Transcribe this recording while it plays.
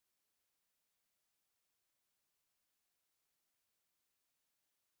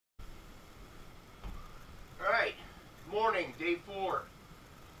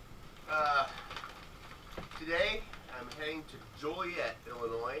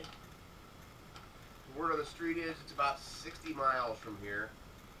where the street is. It's about 60 miles from here.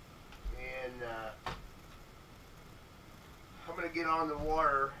 And I'm going to get on the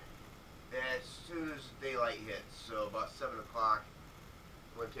water as soon as daylight hits. So about 7 o'clock,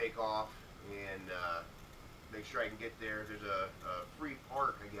 I'm going to take off and make sure I can get there. There's a free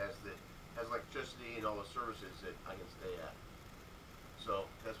park, I guess, that has electricity and all the services that I can stay at. So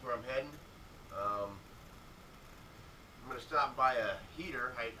that's where I'm heading. I'm going to stop and buy a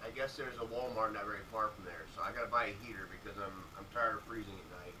heater. I guess there's a Walmart not very far from there, so I got to buy a heater because I'm tired of freezing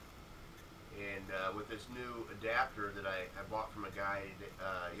at night. And with this new adapter that I bought from a guy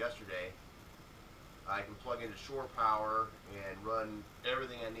yesterday, I can plug into shore power and run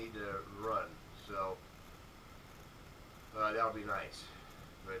everything I need to run. So that'll be nice.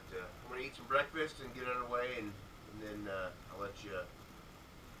 But I'm going to eat some breakfast and get underway, and then I'll let you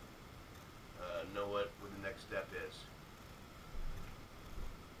know what the next step is.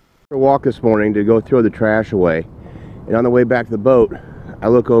 I walked this morning to go throw the trash away, and on the way back to the boat I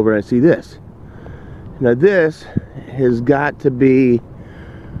look over and I see this. Now this has got to be,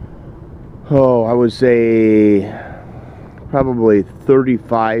 I would say probably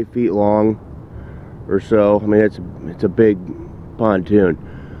 35 feet long or so. I mean, it's a big pontoon,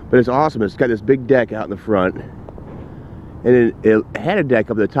 but it's awesome. It's got this big deck out in the front, and it had a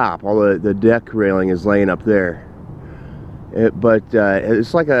deck up the top. All the deck railing is laying up there. But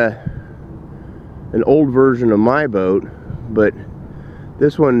it's like an old version of my boat, but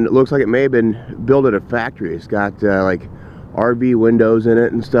this one looks like it may have been built at a factory. It's got like RV windows in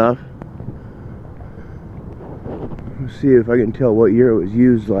it and stuff. Let's see if I can tell what year it was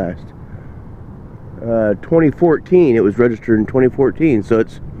used last. 2014. It was registered in 2014, so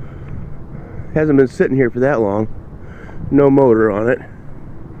it hasn't been sitting here for that long. No motor on it.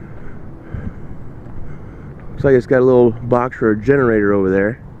 Looks like it's got a little box for a generator over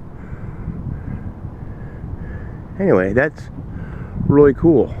there. Anyway, that's really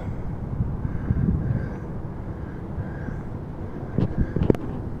cool.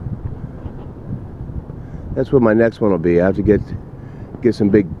 That's what my next one will be. I have to get some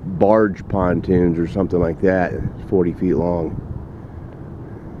big barge pontoons or something like that. It's 40 feet long.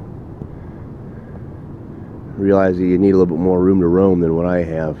 Realize that you need a little bit more room to roam than what I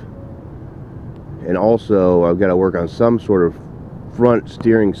have. And also, I've got to work on some sort of front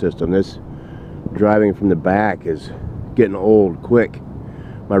steering system. This driving from the back is getting old quick.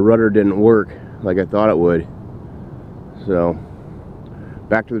 My rudder didn't work like I thought it would. So,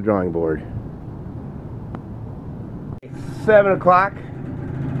 back to the drawing board. 7 o'clock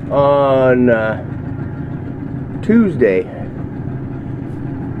on Tuesday.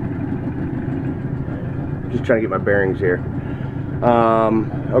 Just trying to get my bearings here.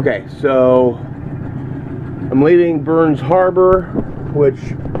 Okay, so I'm leaving Burns Harbor, which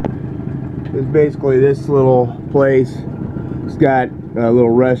is basically this little place. It's got a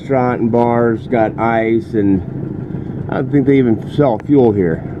little restaurant and bars, got ice, and I don't think they even sell fuel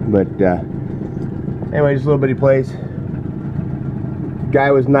here. But anyway, just a little bitty place.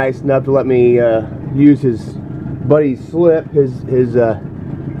 Guy was nice enough to let me use his buddy's slip. His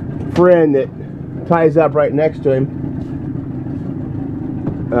friend that ties up right next to him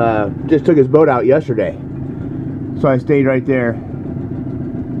just took his boat out yesterday, so I stayed right there.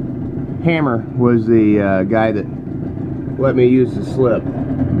 Hammer was the guy that let me use the slip.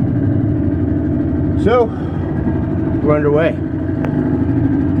 So we're underway.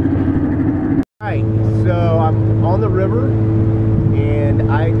 Alright, so I'm on the river, and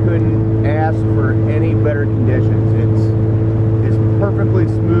I couldn't ask for any better conditions. It's perfectly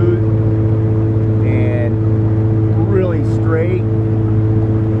smooth and really straight.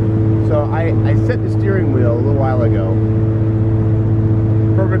 So I set the steering wheel a little while ago,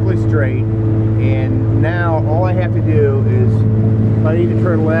 perfectly straight, and now all I have to do is, if I need to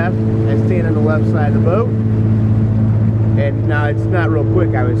turn left, I stand on the left side of the boat. And now it's not real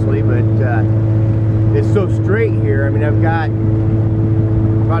quick, obviously, but it's so straight here. I mean, I've got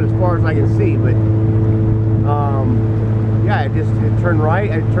about as far as I can see, but yeah, I just turn right.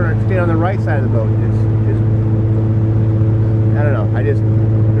 I stand on the right side of the boat. It's I don't know. I just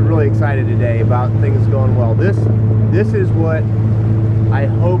been really excited today about things going well. This is what I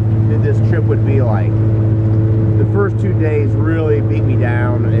hoped that this trip would be like. The first 2 days really beat me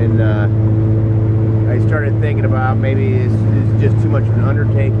down, and I started thinking about maybe it's just too much of an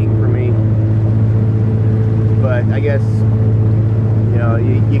undertaking for me. But I guess, you know,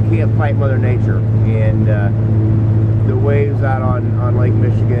 you can't fight Mother Nature, and the waves out on Lake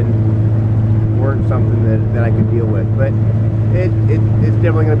Michigan weren't something that I could deal with. But it's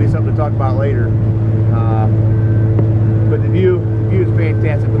definitely going to be something to talk about later. But the view is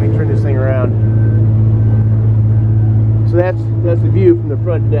fantastic. Let me turn this thing around. That's the view from the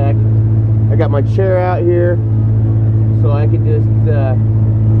front deck. I got my chair out here so I can just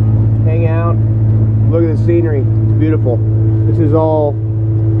hang out, look at the scenery. It's beautiful. This is all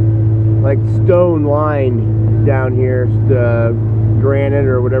like stone lined down here, granite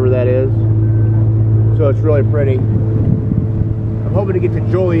or whatever that is. So it's really pretty. I'm hoping to get to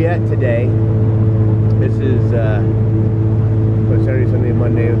Joliet today. This is Saturday, Sunday,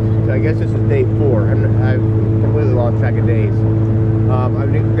 Monday. So I guess this is day 4. I've completely lost track of days. I'm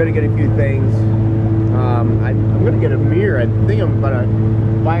going to get a few things. I'm going to get a mirror. I think I'm about to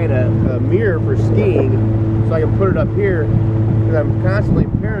buy a mirror for skiing so I can put it up here, because I'm constantly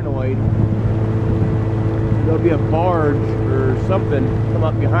paranoid there'll be a barge or something come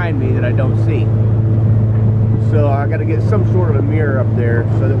up behind me that I don't see. So I got to get some sort of a mirror up there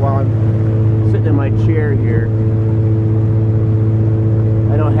so that while I'm sitting in my chair here,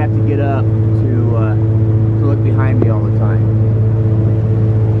 I don't have to get up to look behind me all the time.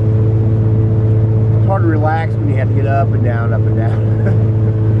 It's hard to relax when you have to get up and down, up and down.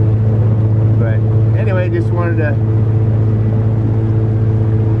 But anyway, just wanted to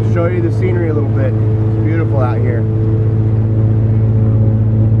show you the scenery a little bit. It's beautiful out here.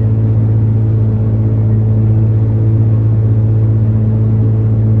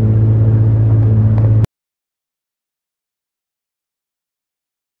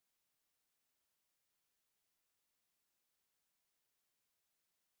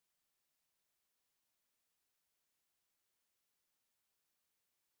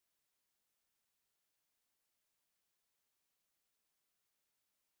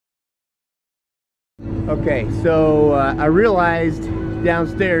 Okay, so I realized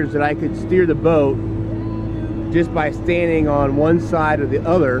downstairs that I could steer the boat just by standing on one side or the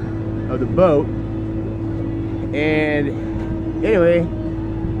other of the boat. And anyway,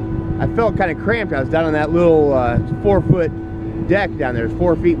 I felt kind of cramped. I was down on that little 4-foot deck down there. It's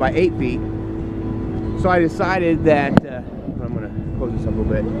 4 feet by 8 feet. So I decided that I'm going to close this up a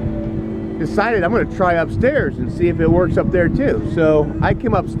little bit. Decided I'm going to try upstairs and see if it works up there too. So I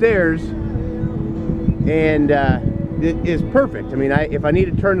came upstairs, and it is perfect. I mean, if I need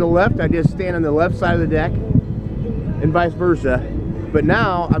to turn to the left, I just stand on the left side of the deck, and vice versa. But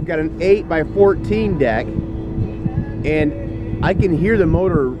now I've got an 8 by 14 deck, and I can hear the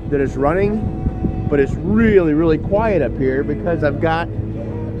motor that is running, but it's really, really quiet up here because I've got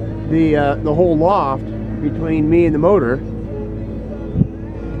the whole loft between me and the motor.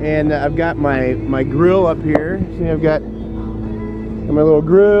 And I've got my grill up here. See, I've got my little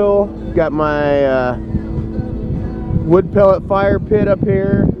grill, got my wood pellet fire pit up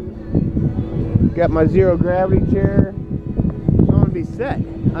here, got my zero gravity chair. So I'm gonna be set.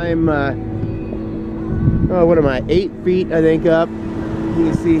 I'm oh, what am I, 8 feet I think up.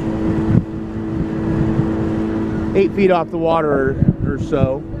 You can see 8 feet off the water or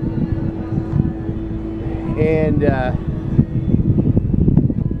so. And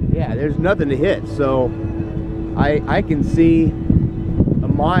yeah, there's nothing to hit, so I can see a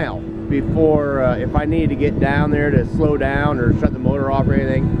mile before if I need to get down there to slow down or shut the motor off or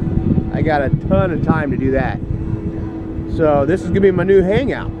anything. I got a ton of time to do that. So this is gonna be my new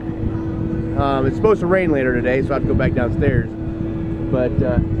hangout. It's supposed to rain later today, so I have to go back downstairs. But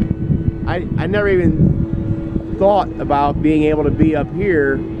I never even thought about being able to be up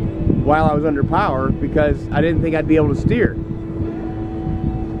here while I was under power because I didn't think I'd be able to steer.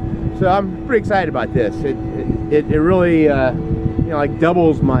 So I'm pretty excited about this. It really you know, like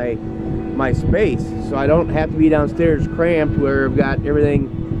doubles my space, so I don't have to be downstairs cramped where I've got everything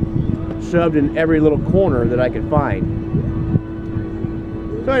shoved in every little corner that I could find.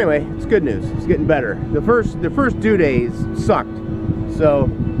 So anyway, it's good news. It's getting better. The first 2 days sucked, so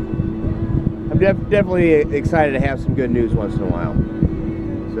I'm definitely excited to have some good news once in a while.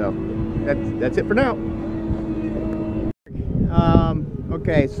 So that's it for now.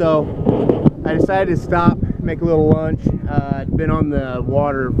 Okay, so I decided to stop, make a little lunch. I'd been on the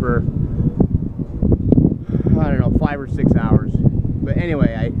water for, I don't know, 5 or 6 hours. But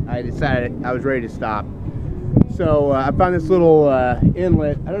anyway, I decided I was ready to stop. So I found this little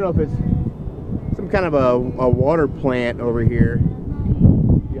inlet. I don't know if it's some kind of a water plant over here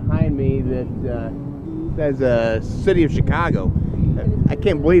behind me that says City of Chicago. I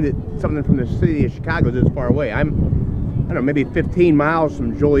can't believe that something from the City of Chicago is this far away. I don't know, maybe 15 miles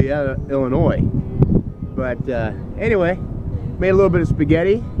from Joliet, Illinois. But anyway, made a little bit of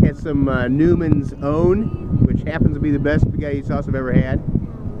spaghetti. Had some Newman's Own, which happens to be the best spaghetti sauce I've ever had.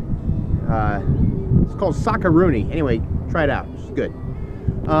 It's called Saccaroni. Anyway, try it out. It's good.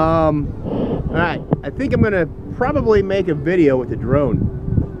 Alright, I think I'm going to probably make a video with the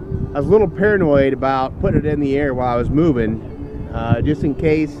drone. I was a little paranoid about putting it in the air while I was moving. just in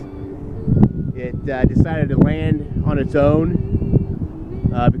case it decided to land on its own,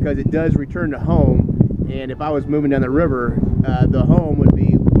 because it does return to home, and if I was moving down the river, the home would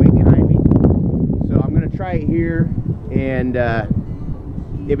be way behind me. So I'm going to try it here, and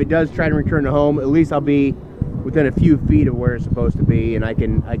if it does try to return to home, at least I'll be within a few feet of where it's supposed to be, and I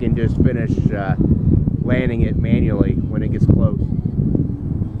can just finish landing it manually when it gets close.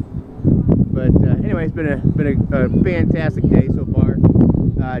 But anyway, it's been a fantastic day so far.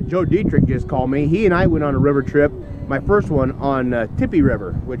 Joe Dietrich just called me. He and I went on a river trip, my first one on Tippy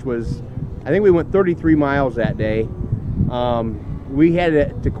River, which was, I think we went 33 miles that day. We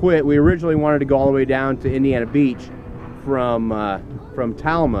had to quit. We originally wanted to go all the way down to Indiana Beach from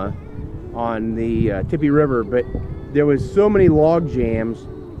Talma on the Tippy River, but there was so many log jams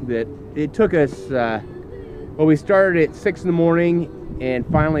that it took us, well, we started at 6 in the morning, and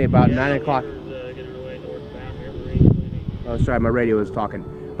finally about 9 o'clock. Oh, sorry, my radio was talking.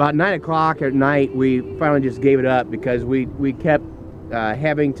 About 9 o'clock at night, we finally just gave it up because we kept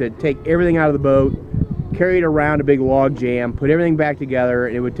having to take everything out of the boat, carry it around a big log jam, put everything back together,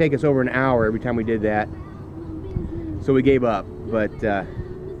 and it would take us over an hour every time we did that. So we gave up. But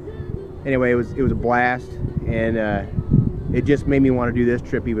anyway, it was a blast, and it just made me want to do this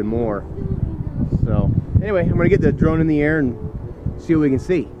trip even more. So anyway, I'm gonna get the drone in the air and see what we can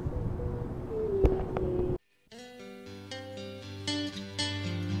see.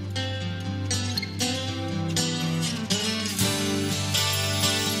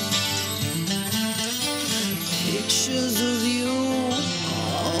 Pictures of you,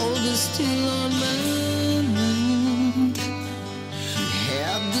 all the still on my mind. You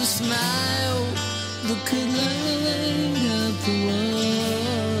had the smile that could light up the world.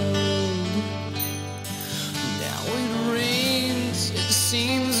 Now it rains, it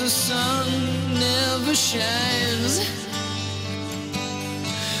seems the sun never shines.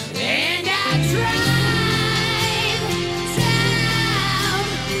 And I drive down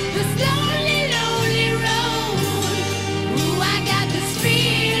this lonely, lonely road. Ooh, I got this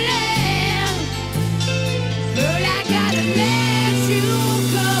feeling, but I gotta let you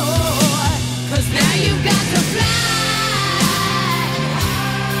go. 'Cause now you've got to fly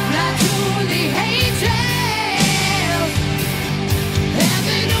to the angels.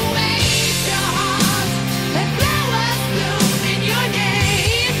 Heaven awaits your heart, and flowers bloom in your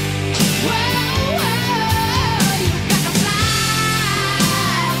name. Whoa, whoa, you've got to fly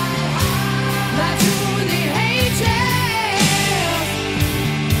to the angels.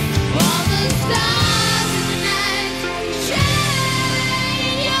 All the stars in the night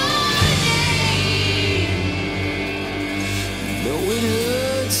shine your name. Though it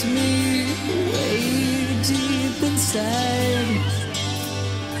hurts me way deep inside,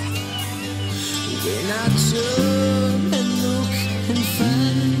 when I turn and look and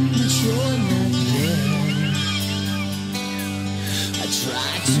find that you're not there, I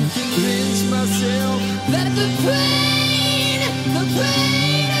try to convince myself that the pain is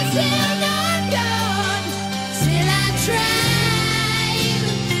still not gone. Till I drive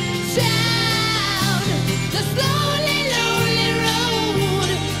down this lonely, lonely road.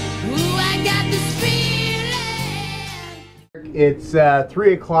 Ooh, I got this feeling. It's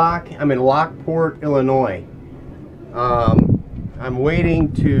 3 o'clock. I'm in Lockport, Illinois. I'm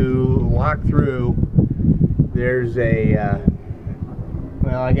waiting to lock through. There's a,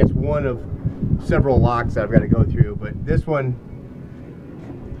 well, I guess one of several locks that I've got to go through, but this one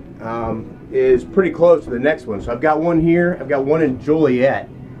is pretty close to the next one. So I've got one here, I've got one in Joliet,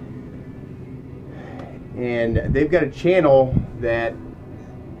 and they've got a channel that,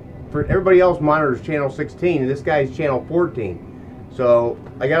 for everybody else monitors channel 16, and this guy's channel 14. So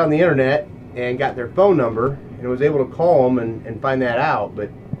I got on the internet and got their phone number and was able to call them and find that out,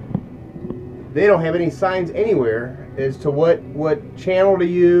 but they don't have any signs anywhere as to what channel to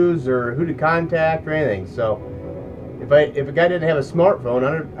use or who to contact or anything. So if a guy didn't have a smartphone,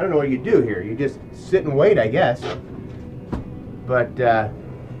 I don't know what you do here. You just sit and wait, I guess. But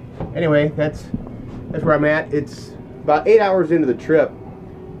anyway, that's where I'm at. It's about 8 hours into the trip,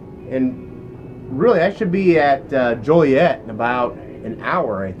 and really I should be at Joliet in about an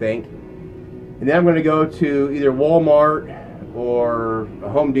hour, I think. And then I'm going to go to either Walmart or a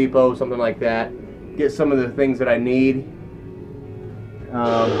Home Depot, something like that, get some of the things that I need.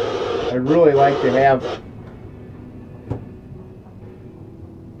 I'd really like to have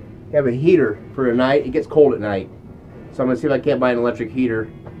a heater for tonight. It gets cold at night, so I'm going to see if I can't buy an electric heater.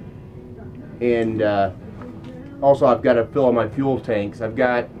 And also I've got to fill up my fuel tanks. I've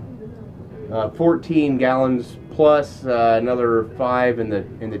got 14 gallons plus another 5 in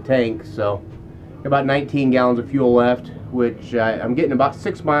the tank, so About 19 gallons of fuel left, which I'm getting about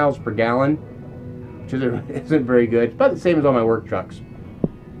 6 miles per gallon, which isn't very good. It's about the same as all my work trucks.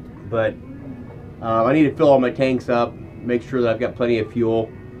 But I need to fill all my tanks up, make sure that I've got plenty of fuel.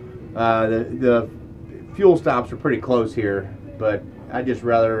 The fuel stops are pretty close here, but I'd just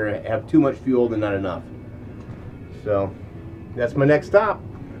rather have too much fuel than not enough. So that's my next stop.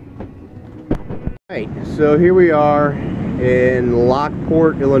 Alright, so here we are in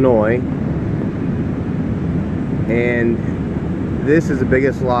Lockport, Illinois, and this is the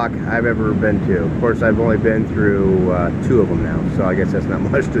biggest lock I've ever been to. Of course, I've only been through 2 of them now, so I guess that's not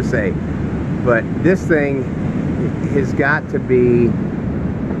much to say. But this thing has got to be, I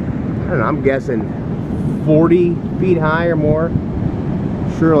don't know, I'm guessing 40 feet high or more.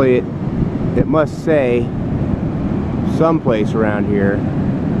 Surely it must say someplace around here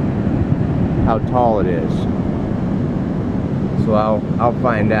how tall it is. So I'll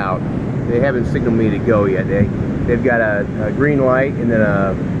find out. They haven't signaled me to go yet. They've got a green light and then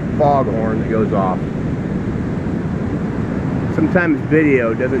a fog horn that goes off. Sometimes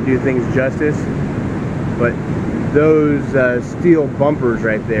video doesn't do things justice, but those steel bumpers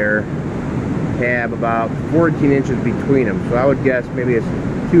right there have about 14 inches between them. So I would guess maybe it's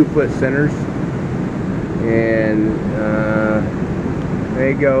 2-foot centers. And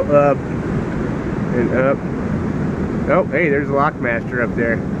they go up and up. Oh, hey, there's a Lockmaster up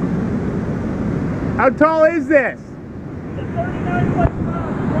there. How tall is this? It's 39 foot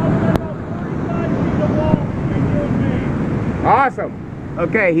drop, probably about 45 feet of wall between you and me. Awesome.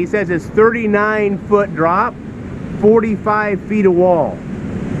 Okay, he says it's 39-foot drop, 45 feet of wall.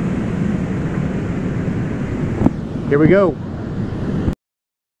 Here we go.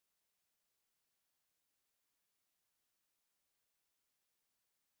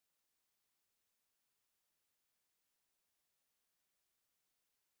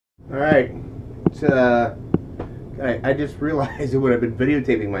 All right. I just realized when I've been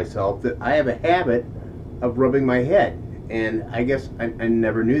videotaping myself that I have a habit of rubbing my head, and I guess I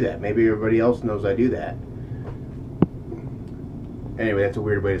never knew that. Maybe everybody else knows I do that. Anyway, that's a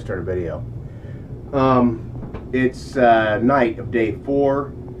weird way to start a video. It's night of day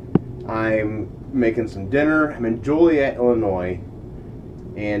 4. I'm making some dinner. I'm in Joliet, Illinois,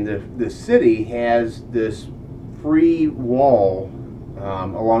 and the city has this free wall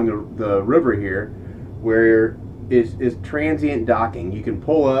along the river here, where is transient docking. You can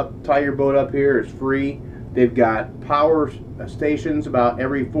pull up, tie your boat up here. It's free. They've got power stations about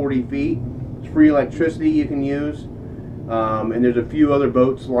every 40 feet. It's free electricity you can use, and there's a few other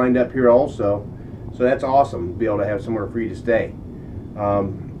boats lined up here also. So that's awesome to be able to have somewhere free to stay.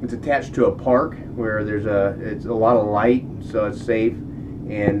 It's attached to a park where it's a lot of light, so it's safe.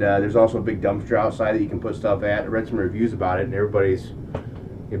 And there's also a big dumpster outside that you can put stuff at. I read some reviews about it, and everybody's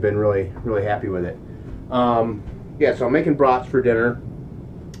been really happy with it. Yeah, so I'm making brats for dinner.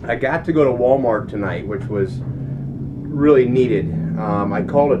 I got to go to Walmart tonight, which was really needed. I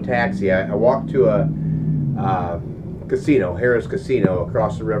called a taxi. I walked to a casino, Harris Casino,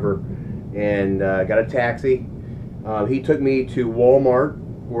 across the river, and got a taxi. He took me to Walmart,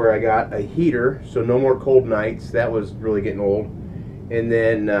 where I got a heater, so no more cold nights. That was really getting old. And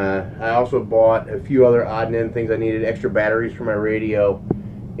then I also bought a few other odd and end things I needed, extra batteries for my radio,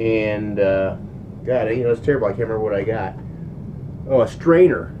 and God, it's terrible. I can't remember what I got. Oh, a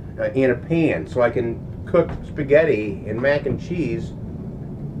strainer and a pan, so I can cook spaghetti and mac and cheese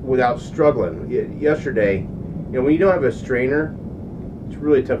without struggling. Yesterday, when you don't have a strainer, it's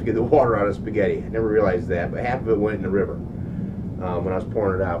really tough to get the water out of spaghetti. I never realized that, but half of it went in the river when I was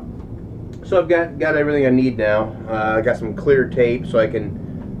pouring it out. So I've got everything I need now. I got some clear tape so I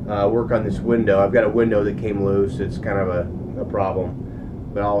can work on this window. I've got a window that came loose. It's kind of a problem,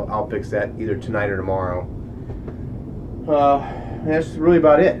 but I'll fix that either tonight or tomorrow. That's really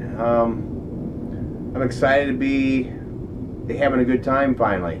about it. I'm excited to be having a good time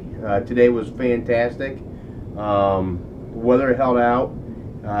finally. Today was fantastic. The weather held out.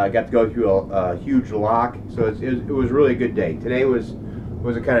 I got to go through a huge lock, so it was really a good day. Today was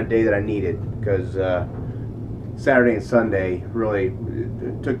the kind of day that I needed, because Saturday and Sunday really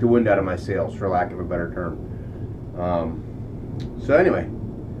took the wind out of my sails, for lack of a better term. So anyway,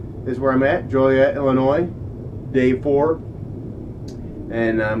 this is where I'm at, Joliet, Illinois, day 4,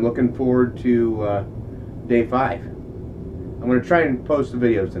 and I'm looking forward to day 5. I'm going to try and post the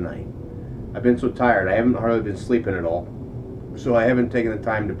videos tonight. I've been so tired. I haven't hardly been sleeping at all, so I haven't taken the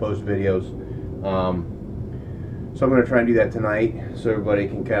time to post videos. So I'm going to try and do that tonight, so everybody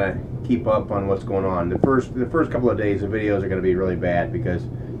can kind of keep up on what's going on. The first couple of days, the videos are going to be really bad, because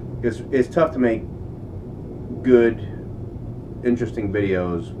it's tough to make good, interesting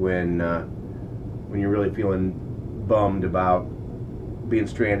videos when when you're really feeling bummed about being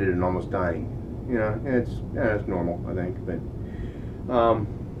stranded and almost dying. You know, and it's normal, I think. But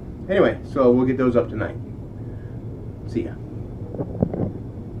anyway, so we'll get those up tonight. See ya.